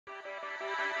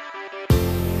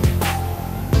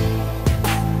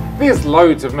There's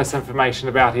loads of misinformation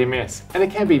about MS and it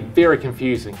can be very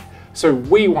confusing, so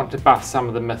we want to bust some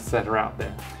of the myths that are out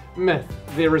there. Myth: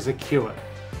 there is a cure.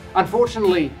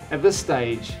 Unfortunately, at this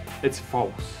stage, it's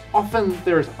false. Often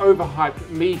there is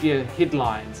overhyped media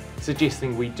headlines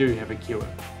suggesting we do have a cure.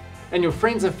 And your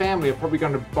friends and family are probably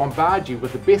going to bombard you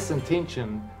with the best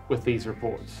intention with these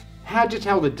reports. How do you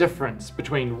tell the difference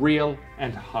between real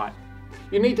and hype?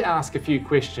 You need to ask a few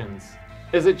questions.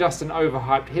 Is it just an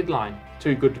overhyped headline,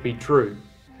 too good to be true?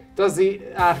 Does the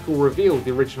article reveal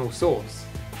the original source?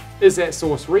 Is that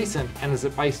source recent and is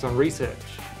it based on research?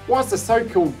 Was the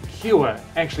so-called cure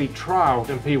actually trialled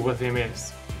in people with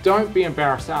MS? Don't be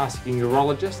embarrassed to ask your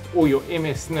neurologist or your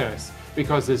MS nurse,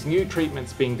 because there's new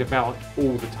treatments being developed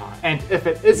all the time. And if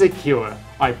it is a cure,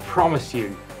 I promise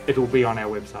you it will be on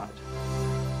our website.